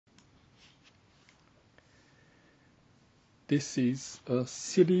This is a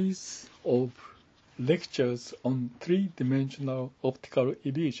series of lectures on three-dimensional optical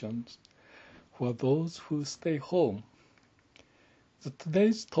illusions for those who stay home.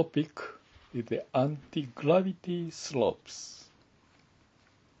 Today's topic is the anti-gravity slopes.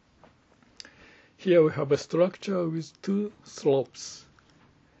 Here we have a structure with two slopes,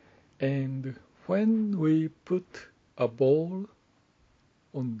 and when we put a ball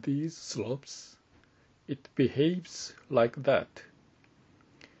on these slopes, it behaves like that.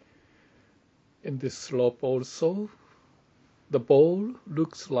 In this slope also, the ball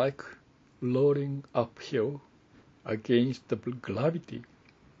looks like rolling uphill against the gravity.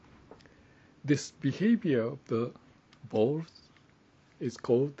 This behavior of the balls is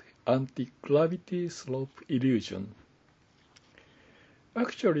called anti-gravity slope illusion.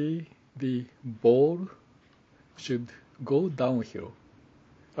 Actually, the ball should go downhill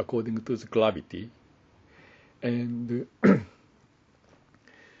according to the gravity, and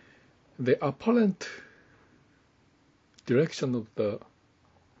the apparent direction of the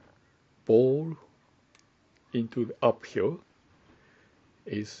ball into the uphill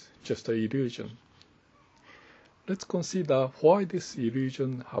is just an illusion. Let's consider why this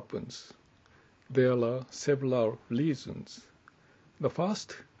illusion happens. There are several reasons. The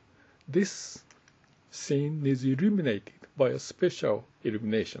first, this scene is illuminated by a special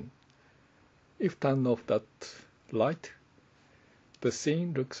illumination. If turn off that light, the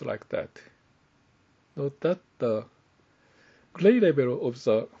scene looks like that. Note that the gray level of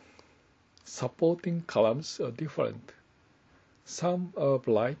the supporting columns are different. Some are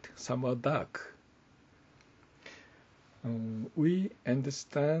bright, some are dark. We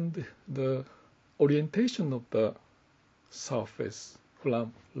understand the orientation of the surface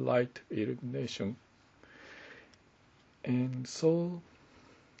from light illumination. And so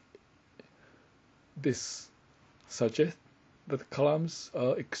this suggests that columns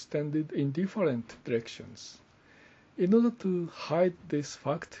are extended in different directions. In order to hide this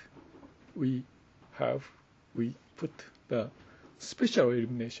fact, we put the special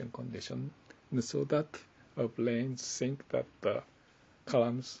illumination condition so that our brains think that the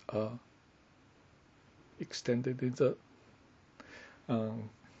columns are extended in the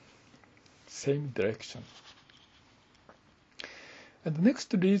same direction. And the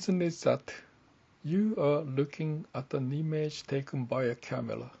next reason is that you are looking at an image taken by a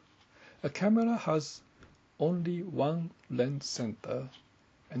camera. A camera has only one lens center,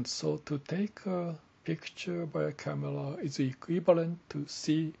 and so to take a picture by a camera is equivalent to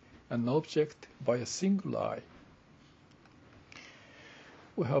see an object by a single eye.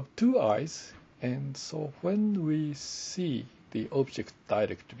 We have two eyes, and so when we see the object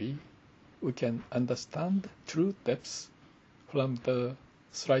directly, we can understand true depth from the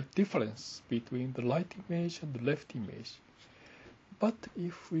slight difference between the right image and the left image. But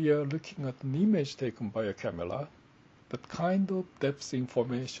if we are looking at an image taken by a camera, that kind of depth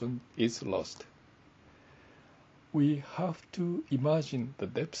information is lost. We have to imagine the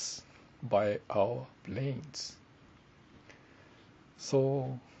depth by our brains.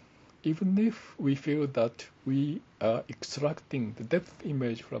 So even if we feel that we are extracting the depth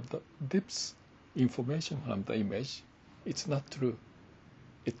image from the depth information from the image, it's not true.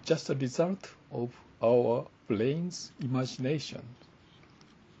 It's just a result of our brain's imagination.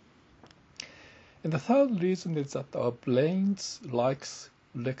 And the third reason is that our brains likes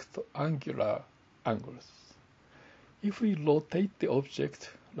rectangular angles. If we rotate the object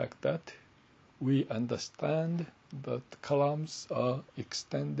like that, we understand that columns are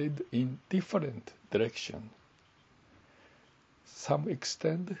extended in different directions. Some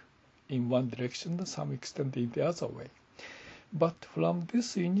extend in one direction, some extend in the other way. But from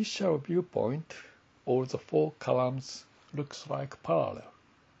this initial viewpoint, all the four columns looks like parallel.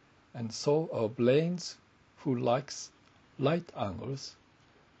 And so our brains, who likes right angles,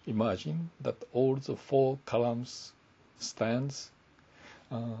 imagine that all the four columns stands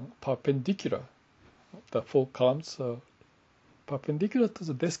perpendicular. The four columns are perpendicular to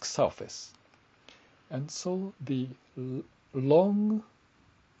the desk surface. And so the long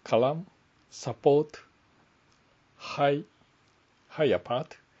column support higher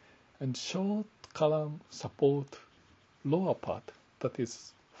part, and short column support lower part. That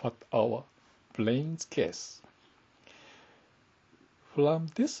is what our brains guess. From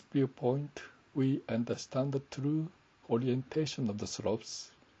this viewpoint, we understand the true orientation of the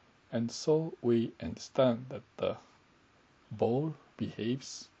slopes, and so we understand that the ball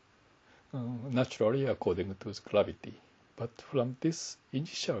behaves naturally according to its gravity. But from this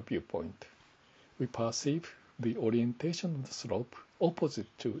initial viewpoint, we perceive the orientation of the slope opposite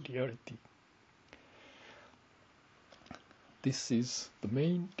to reality. this is the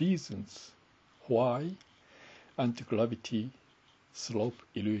main reasons why anti-gravity slope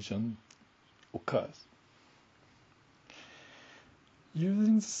illusion occurs.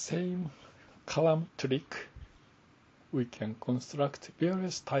 Using the same column trick, we can construct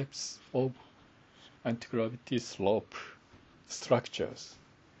various types of anti-gravity slope structures.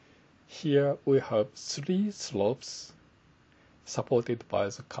 Here we have 3 slopes supported by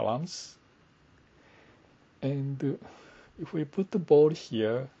the columns, and if we put the ball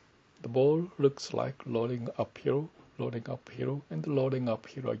here, the ball looks like rolling uphill, and rolling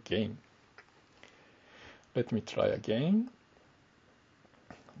uphill again. Let me try again.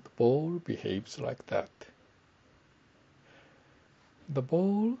 The ball behaves like that. The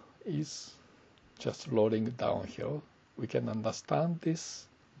ball is just rolling downhill. We can understand this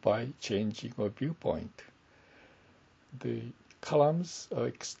by changing a viewpoint. The columns are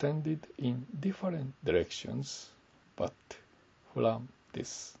extended in different directions, but from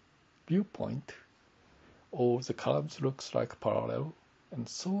this viewpoint, all the columns looks like parallel, and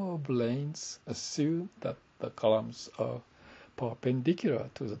so our brains assume that the columns are perpendicular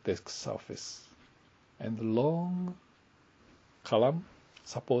to the disk surface, and the long column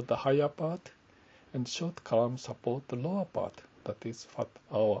support the higher part, and short column support the lower part. That is what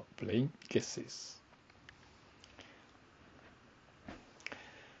our brain guesses.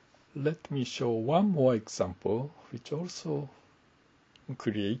 Let me show one more example which also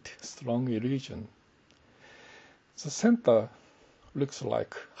create strong illusion. The center looks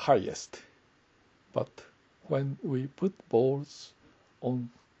like highest, but when we put balls on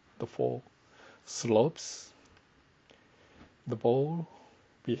the 4 slopes, the ball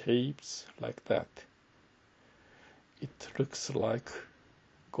behaves like that. It looks like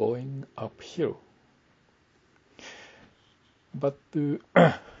going uphill. But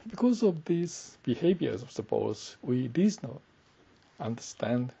because of these behaviors of the balls, we reasonably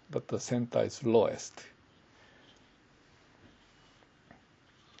understand that the center is lowest.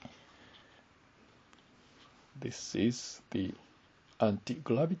 This is the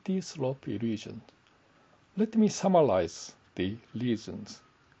anti-gravity slope illusion. Let me summarize the reasons.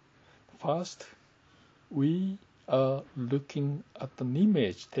 First, we are looking at an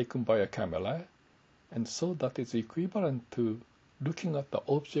image taken by a camera, and so that is equivalent to looking at the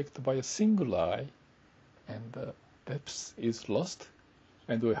object by a single eye, and the depth is lost,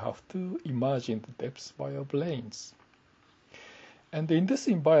 and we have to imagine the depth by our brains. And in this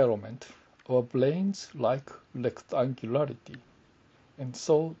environment, our brains like rectangularity, and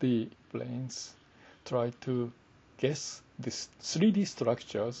so the brains try to guess these 3D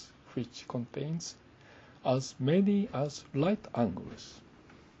structures which contains as many as right angles.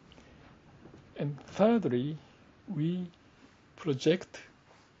 And thirdly, we project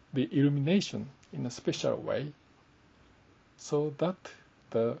the illumination in a special way so that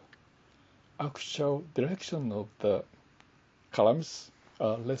the actual direction of the columns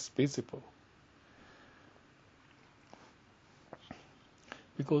are less visible.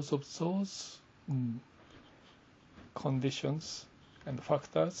 Because of those conditions and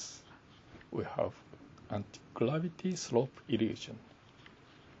factors, we have anti-gravity slope illusion.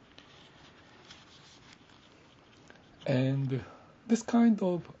 And this kind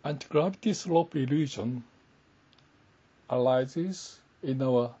of anti-gravity slope illusion arises in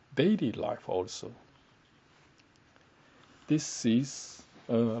our daily life also. This is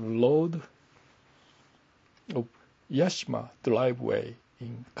a road of Yashima driveway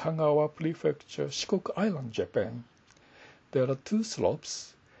in Kagawa Prefecture, Shikoku Island, Japan. There are 2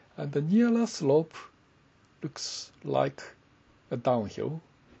 slopes, and the nearer slope looks like a downhill,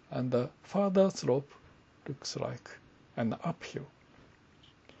 and the further slope looks like an uphill.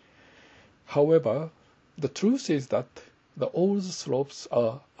 However, the truth is that all the slopes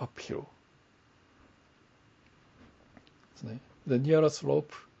are uphill. The nearer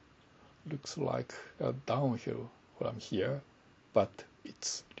slope looks like a downhill from here, but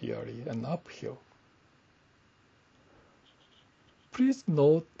it's really an uphill. Please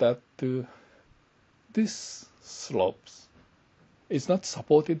note that this slope is not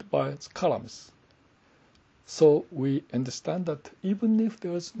supported by columns. So we understand that even if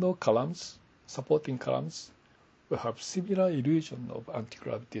there is no columns, supporting columns, we have similar illusion of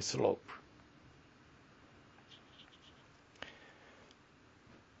anti-gravity slope.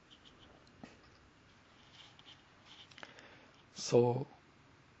 So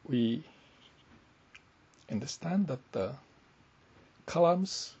we understand that the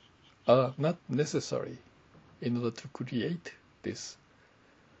columns are not necessary in order to create this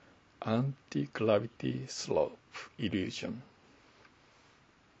anti-gravity slope illusion.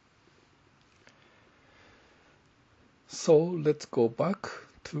 So let's go back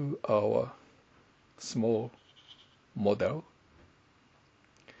to our small model.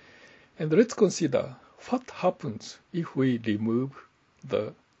 And let's consider what happens if we remove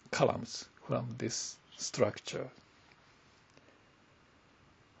the columns from this structure.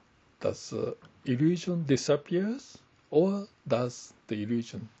 Does the illusion disappears, or does the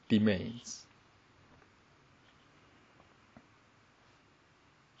illusion remains?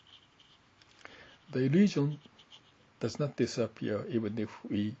 The illusion does not disappear even if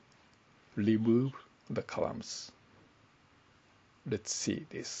we remove the columns. Let's see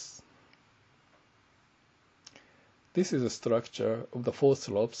this. This is a structure of the four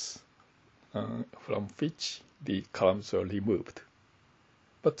slopes from which the columns are removed.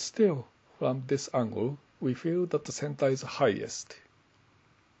 But still, from this angle, we feel that the center is highest.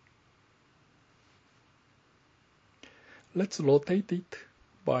 Let's rotate it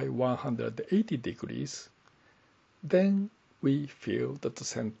by 180 degrees. Then we feel that the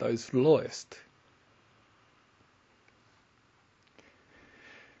center is lowest.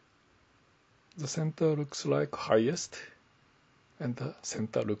 The center looks like highest, and the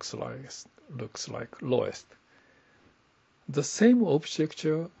center looks like lowest. The same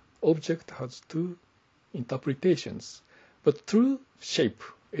object has two interpretations, but true shape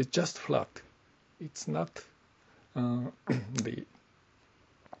is just flat. It's not the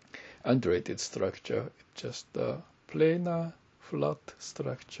undulated structure, it's just a planar flat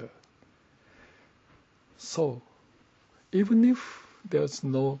structure. So, even if there's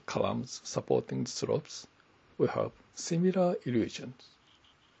no columns supporting the slopes, we have similar illusions.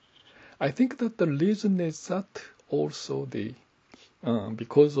 I think that the reason is that also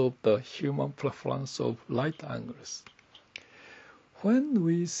because of the human preference of right angles. When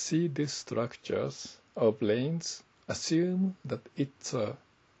we see these structures, our brains assume that it's a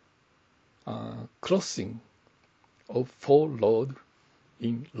crossing of four roads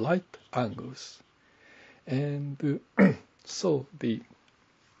in right angles. And so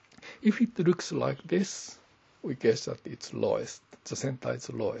if it looks like this, we guess that it's lowest, the center is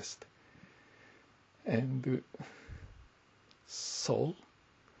lowest. And so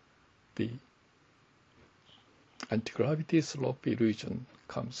the anti-gravity slope illusion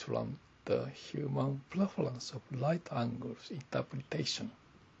comes from the human preference of right angles interpretation.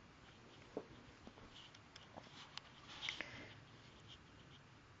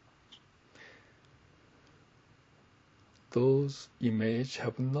 Those images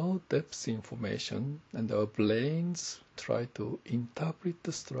have no depth information, and our brains try to interpret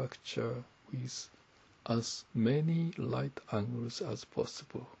the structure with as many right angles as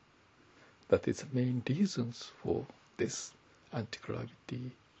possible. That is the main reasons for this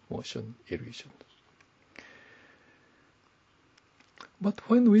anti-gravity motion illusion. But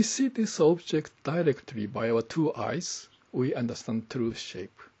when we see this object directly by our two eyes, we understand true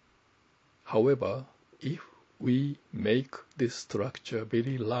shape. However, if we make this structure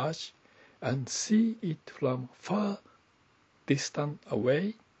very large and see it from far distant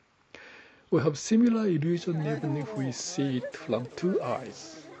away, we have similar illusion even if we see it from two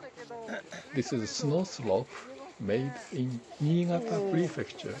eyes. This is a snow slope made in Niigata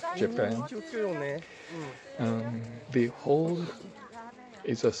Prefecture, Japan. The whole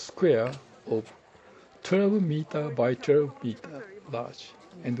is a square of 12 meter by 12 meter large.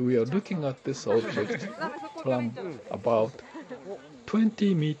 And we are looking at this object from about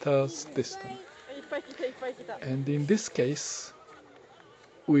 20 meters distance. And in this case,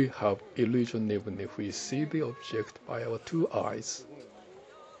 we have illusion even if we see the object by our two eyes.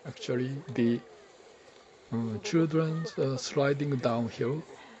 Actually, the children are sliding downhill,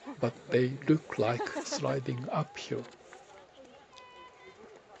 but they look like sliding uphill.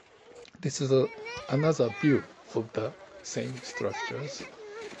 This is another view of the same structures.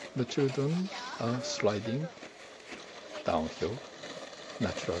 The children are sliding downhill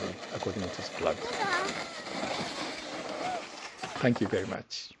naturally according to the plan. Thank you very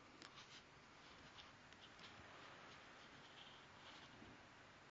much.